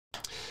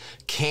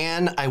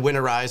Can I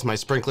winterize my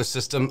sprinkler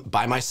system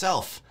by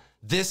myself?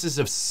 This is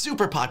a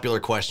super popular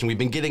question. We've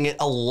been getting it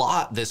a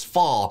lot this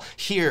fall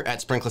here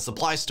at Sprinkler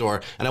Supply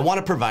Store, and I want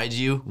to provide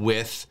you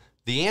with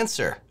the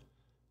answer.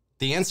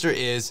 The answer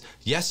is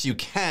yes, you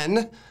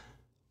can,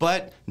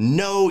 but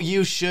no,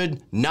 you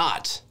should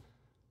not.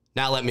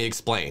 Now let me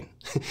explain.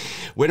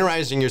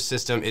 Winterizing your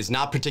system is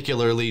not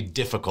particularly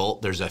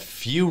difficult. There's a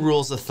few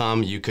rules of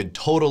thumb. You could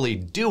totally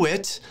do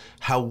it.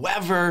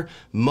 However,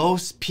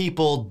 most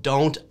people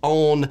don't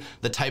own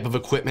the type of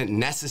equipment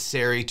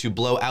necessary to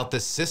blow out the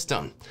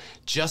system.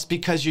 Just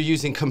because you're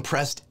using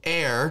compressed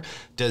air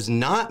does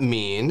not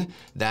mean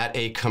that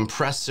a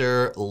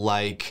compressor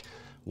like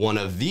one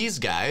of these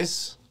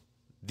guys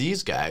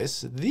is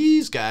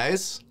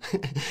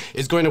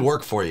going to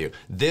work for you.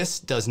 This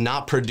does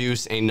not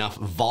produce enough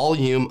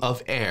volume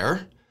of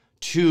air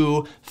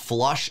to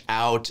flush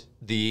out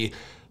the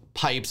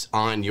pipes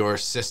on your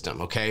system,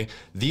 okay?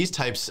 These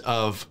types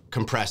of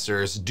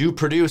compressors do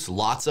produce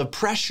lots of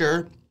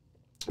pressure,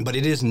 but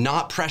it is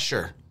not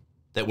pressure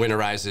that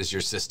winterizes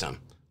your system,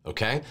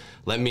 okay?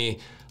 Let me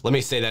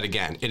say that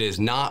again. It is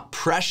not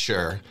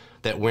pressure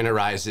that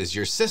winterizes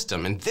your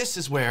system, and this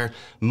is where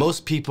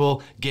most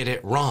people get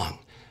it wrong.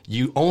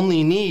 You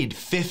only need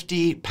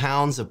 50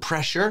 pounds of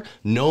pressure,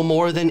 no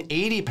more than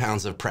 80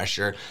 pounds of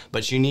pressure,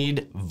 but you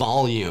need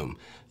volume.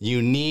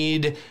 You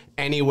need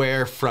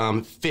anywhere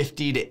from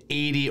 50 to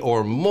 80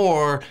 or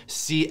more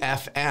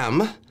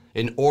CFM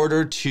in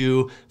order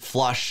to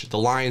flush the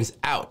lines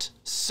out.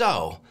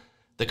 So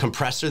the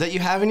compressor that you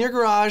have in your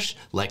garage,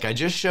 like I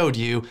just showed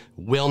you,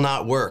 will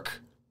not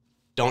work.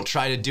 Don't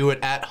try to do it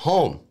at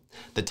home.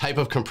 The type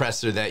of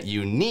compressor that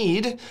you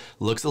need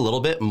looks a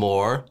little bit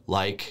more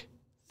like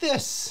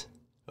this,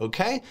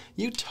 okay?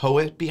 You tow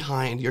it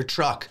behind your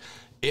truck.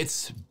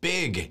 It's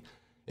big.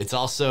 It's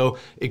also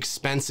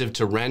expensive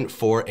to rent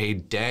for a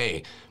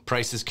day.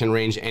 Prices can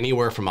range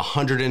anywhere from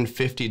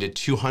 $150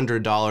 to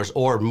 $200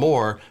 or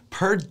more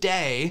per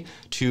day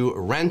to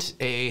rent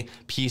a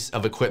piece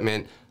of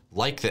equipment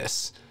like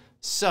this.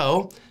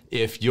 So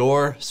if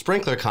your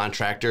sprinkler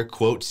contractor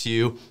quotes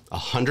you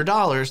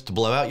 $100 to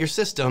blow out your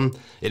system,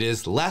 it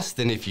is less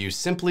than if you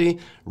simply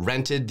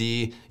rented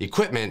the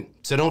equipment,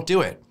 so don't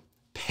do it.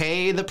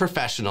 Pay the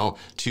professional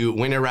to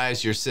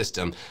winterize your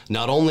system.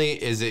 Not only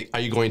are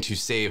you going to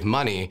save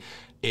money,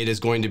 it is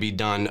going to be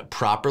done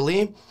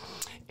properly.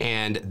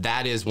 And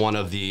that is one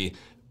of the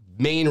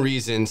main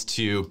reasons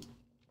to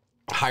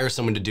hire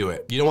someone to do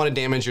it. You don't want to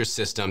damage your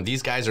system.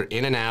 These guys are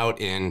in and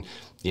out in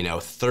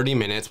 30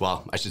 minutes.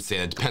 Well, I should say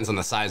it depends on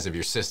the size of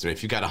your system.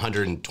 If you've got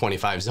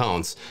 125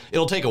 zones,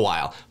 it'll take a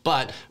while.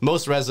 But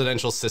most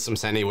residential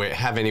systems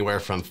have anywhere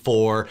from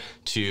 4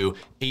 to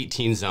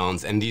 18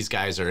 zones, and these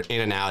guys are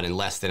in and out in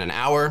less than an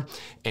hour,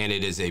 and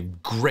it is a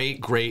great,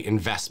 great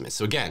investment.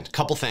 So again, a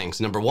couple things.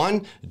 Number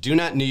one, do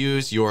not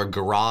use your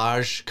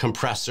garage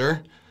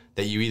compressor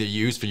that you either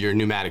use for your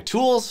pneumatic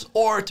tools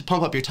or to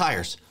pump up your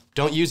tires.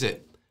 Don't use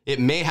it. It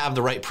may have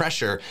the right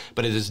pressure,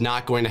 but it is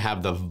not going to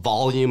have the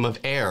volume of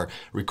air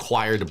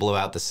required to blow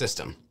out the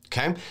system,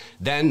 okay?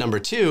 Then number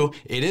two,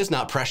 it is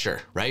not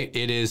pressure, right?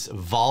 It is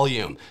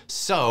volume.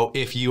 So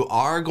if you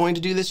are going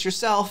to do this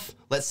yourself,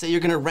 let's say you're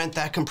gonna rent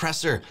that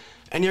compressor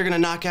and you're gonna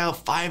knock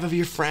out 5 of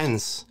your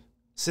friends'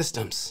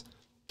 systems.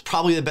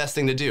 Probably the best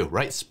thing to do,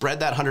 right? Spread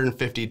that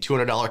 $150,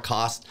 $200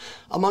 cost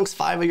amongst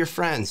 5 of your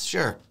friends.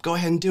 Sure, go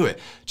ahead and do it.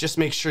 Just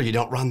make sure you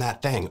don't run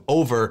that thing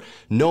over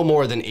no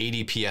more than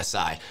 80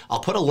 PSI.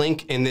 I'll put a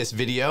link in this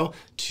video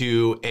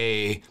to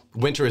a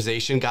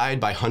winterization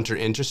guide by Hunter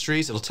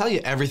Industries. It'll tell you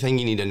everything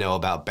you need to know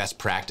about best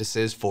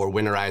practices for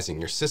winterizing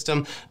your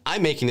system.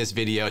 I'm making this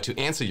video to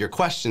answer your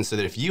questions so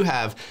that if you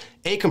have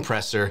a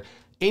compressor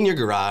in your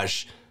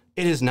garage,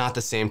 it is not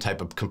the same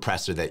type of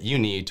compressor that you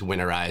need to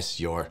winterize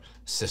your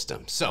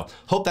system. So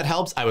hope that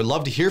helps. I would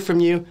love to hear from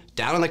you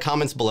down in the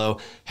comments below.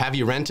 Have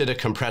you rented a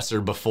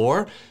compressor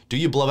before? Do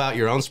you blow out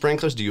your own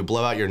sprinklers? Do you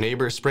blow out your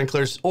neighbor's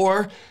sprinklers?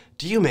 Or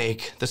do you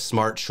make the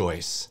smart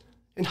choice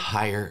and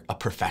hire a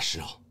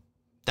professional?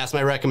 That's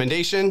my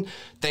recommendation.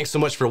 Thanks so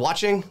much for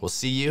watching. We'll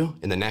see you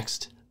in the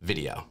next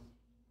video.